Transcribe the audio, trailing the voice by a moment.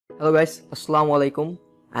Hello guys, Assalamu alaikum.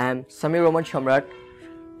 I am Samir Roman Shamrat.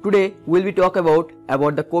 Today we'll be talking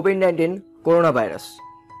about the COVID-19 coronavirus.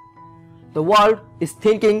 The world is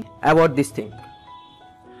thinking about this thing.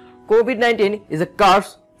 COVID-19 is a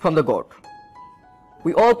curse from the God.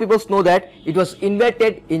 We all people know that it was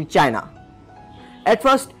invented in China. At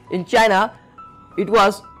first in China it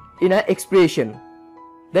was in an expression.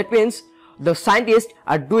 That means the scientists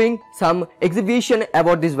are doing some exhibition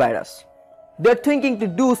about this virus. They're thinking to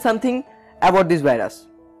do something about this virus,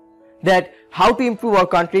 that how to improve our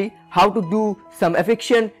country, how to do some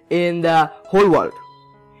affection in the whole world.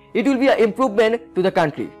 It will be an improvement to the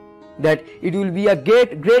country, that it will be a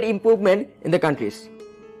great improvement in the countries.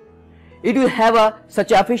 It will have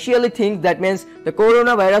such officially thing, that means the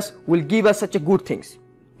coronavirus will give us such a good things.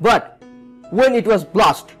 But when it was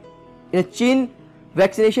blasted in a Chin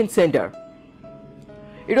vaccination center,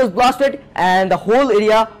 it was blasted and the whole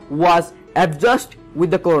area was adjust with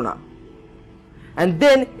the corona. And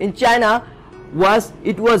then in China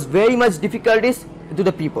it was very much difficulties to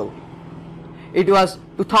the people. It was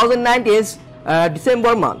 2019's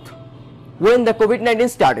December month when the COVID-19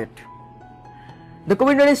 started. The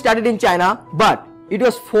COVID-19 started in China, but it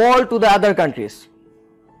was fall to the other countries,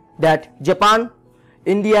 that Japan,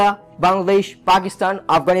 India, Bangladesh, Pakistan,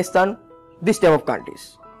 Afghanistan, this type of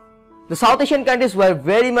countries. The South Asian countries were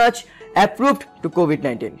very much approved to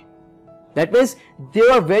COVID-19. That means they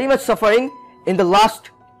were very much suffering in the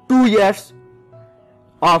last 2 years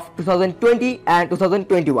of 2020 and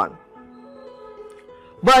 2021.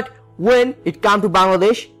 But when it came to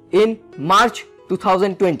Bangladesh in March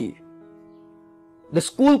 2020, the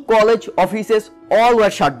school, college, offices all were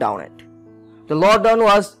shut down. The lockdown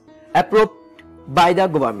was approved by the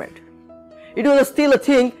government. It was still a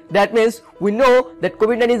thing, that means we know that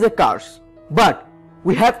COVID-19 is a curse, but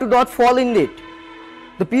we have to not fall in it.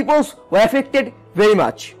 The peoples were affected very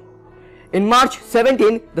much. In March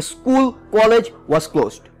 17, the school, college was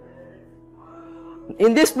closed.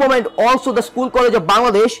 In this moment also the school, college of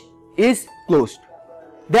Bangladesh is closed.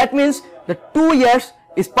 That means the 2 years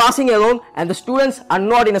is passing along and the students are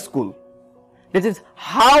not in a school. This is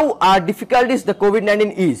how our difficulties the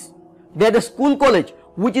COVID-19 is. That the school, college,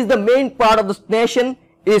 which is the main part of the nation,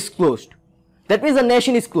 is closed. That means the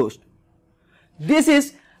nation is closed.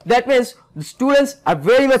 That means the students are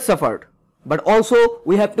very much suffered. But also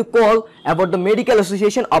we have to call about the Medical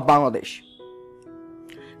Association of Bangladesh.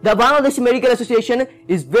 The Bangladesh Medical Association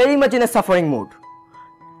is very much in a suffering mood.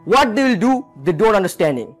 What they will do, they don't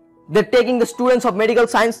understanding. They're taking the students of medical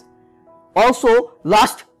science. Also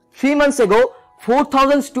last 3 months ago,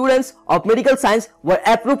 4,000 students of medical science were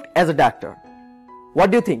approved as a doctor. What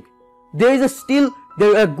do you think? There is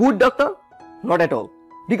a good doctor? Not at all.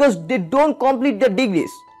 Because they don't complete their degrees.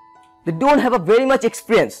 They don't have a very much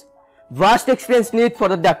experience. Vast experience needed for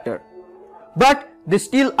the doctor. But they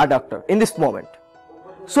still are doctor in this moment.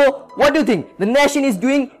 So what do you think the nation is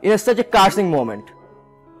doing in such a cursing moment?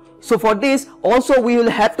 So for this also we will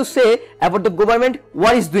have to say about the government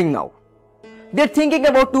what is doing now. They're thinking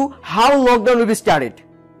about how lockdown will be started.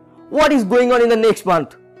 What is going on in the next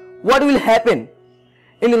month? What will happen?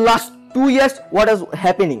 In the last 2 years what is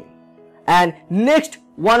happening? And next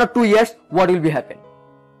 1 or 2 years what will be happen?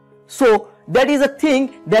 So that is a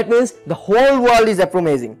thing, that means the whole world is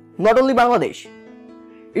amazing, not only Bangladesh.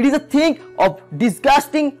 It is a thing of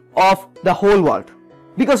disgusting of the whole world,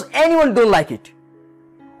 because anyone don't like it.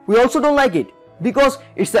 We also don't like it because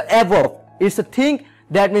it's a above. It's a thing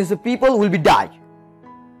that means the people will be die.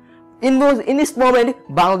 In this moment,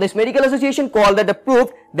 Bangladesh Medical Association called that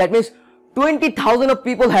approved. That means 20,000 of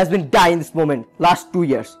people has been died in this moment last 2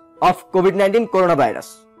 years of COVID-19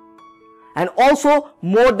 coronavirus. And also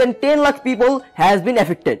more than 10 lakh people has been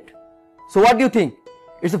affected. So what do you think?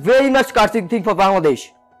 It's a very much cursing thing for Bangladesh.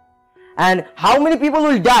 And how many people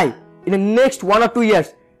will die in the next 1 or 2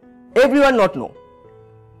 years? Everyone not know.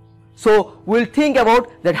 So we'll think about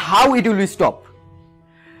that how it will be stopped.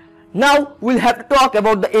 Now we'll have to talk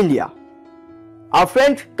about the India, our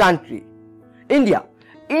friend country. India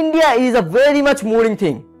is a very much moving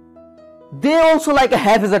thing. They also like a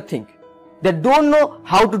haphazard thing. They don't know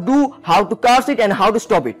how to do, how to curse it and how to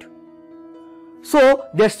stop it. So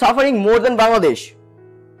they're suffering more than Bangladesh.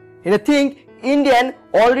 In a thing, Indian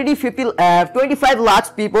already 25 lakhs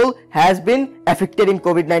people has been affected in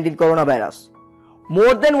COVID-19 coronavirus.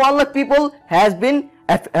 More than 1 lakh people has been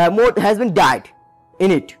died in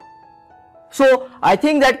it. So I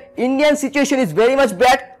think that Indian situation is very much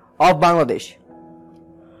bad of Bangladesh.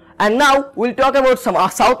 And now we'll talk about some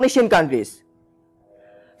South Asian countries.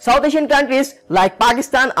 South Asian countries like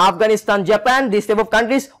Pakistan, Afghanistan, Japan, these type of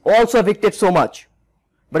countries also affected so much.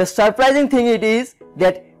 But a surprising thing it is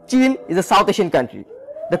that China is a South Asian country.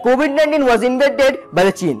 The COVID-19 was invented by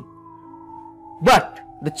the China. But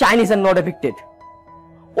the Chinese are not affected.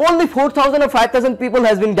 Only 4,000 or 5,000 people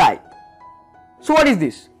has been died. So what is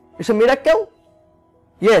this? It's a miracle?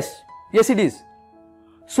 Yes it is.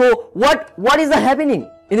 So what is happening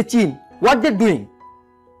in the China? What they're doing?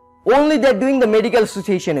 Only they're doing the medical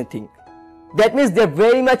association, I think. That means they're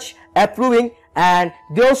very much approving, and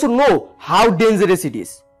they also know how dangerous it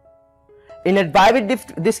is. In a private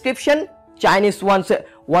description, Chinese one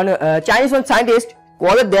scientist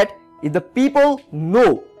called it that if the people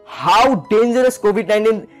know how dangerous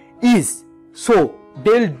COVID-19 is, so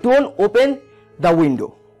they don't open the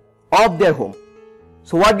window of their home.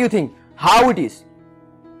 So what do you think? How it is?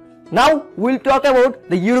 Now we'll talk about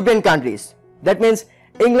the European countries. That means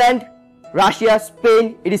England, Russia,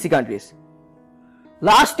 Spain, etc. countries.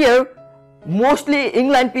 Last year, mostly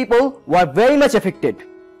England people were very much affected.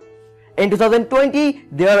 In 2020,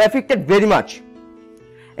 they are affected very much.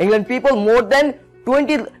 England people, more than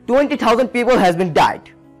 20,000 people has been died.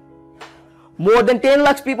 More than 10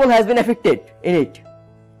 lakhs people has been affected in it.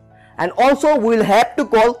 And also we will have to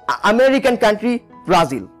call American country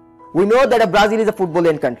Brazil. We know that Brazil is a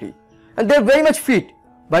footballing country and they are very much fit.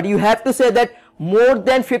 But you have to say that more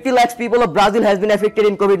than 50 lakhs people of Brazil has been affected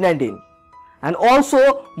in COVID-19. And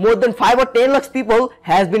also more than 5 or 10 lakhs people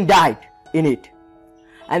has been died in it.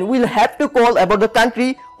 And we'll have to call about the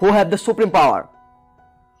country who have the supreme power.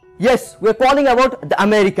 Yes, we're calling about the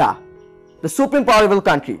America, the supreme powerful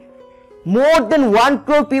country. More than 1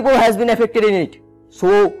 crore people has been affected in it.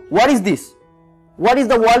 So what is this? What is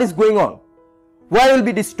the world is going on? Why will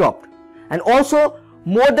be this stopped? And also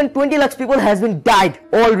more than 20 lakhs people has been died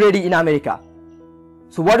already in America.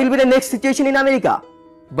 So what will be the next situation in America?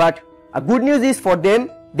 But a good news is for them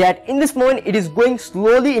that in this moment it is going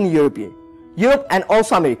slowly in Europe and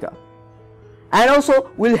also America. And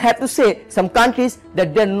also we'll have to say some countries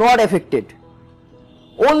that they're not affected,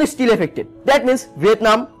 only still affected. That means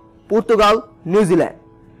Vietnam, Portugal, New Zealand.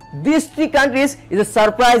 These 3 countries is a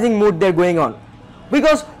surprising mood they're going on.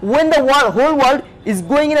 Because when the whole world is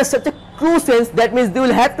going in such a cruel sense, that means they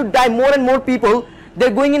will have to die more and more people,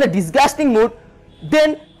 they're going in a disgusting mood,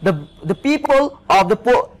 then the people of the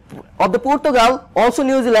Portugal, also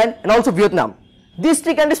New Zealand and also Vietnam, these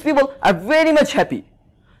 3 countries people are very much happy.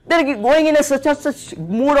 They're going in such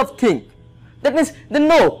mood of thing. That means they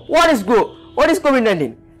know what is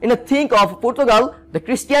COVID-19. In a think of Portugal, the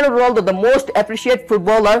Cristiano Ronaldo, the most appreciated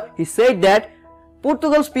footballer, he said that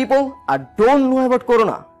Portugal's people don't know about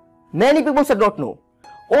Corona. Many people do not know.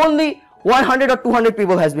 Only 100 or 200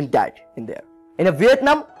 people has been died in there. In a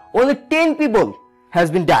Vietnam, only 10 people has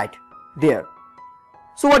been died there.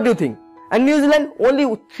 So what do you think? And New Zealand,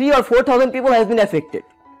 only 3 or 4,000 people has been affected.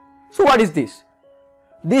 So what is this?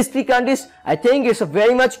 These 3 countries, I think it's a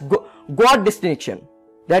very much God distinction.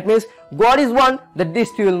 That means God is one, that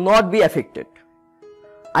these 3 will not be affected.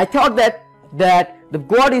 I thought that the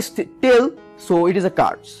God is still, so it is a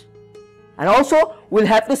cards. And also we'll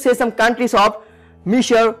have to say some countries of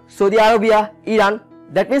Misr, Saudi Arabia, Iran,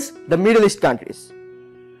 that means the Middle East countries.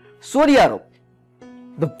 Saudi Arab,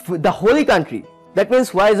 the holy country, that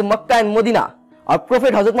means where is Makkah and Medina, our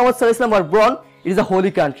Prophet Hazrat Muhammad Sallallahu Alaihi Wasallam were born, it is a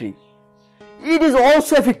holy country. It is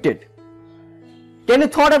also affected. Can you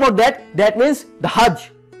thought about that? That means the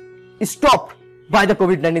Hajj is stopped by the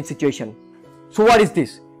COVID-19 situation. So what is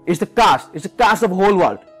this? It's a curse of the whole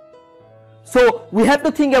world. So we have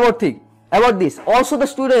to think about this. Also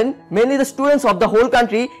mainly the students of the whole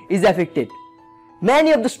country is affected.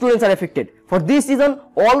 Many of the students are affected. For this reason,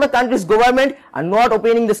 all the country's government are not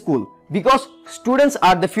opening the school because students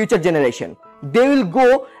are the future generation. They will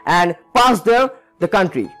go and pass the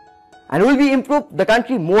country and will be improve the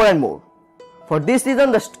country more and more. For this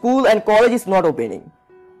reason, the school and college is not opening.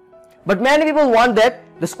 But many people want that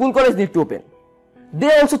the school college need to open.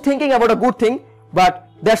 They are also thinking about a good thing, but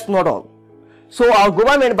that's not all. So our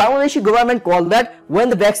government, Bangladeshi government, called that when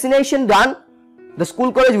the vaccination done, the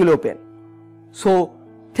school college will open. So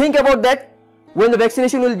think about that. When the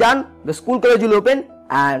vaccination will done, the school college will open,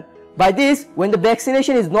 and by this, when the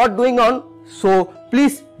vaccination is not going on, so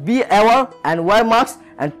please be aware and wear masks,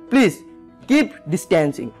 and please keep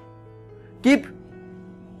distancing.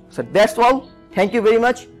 So that's all. Thank you very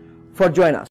much for joining us.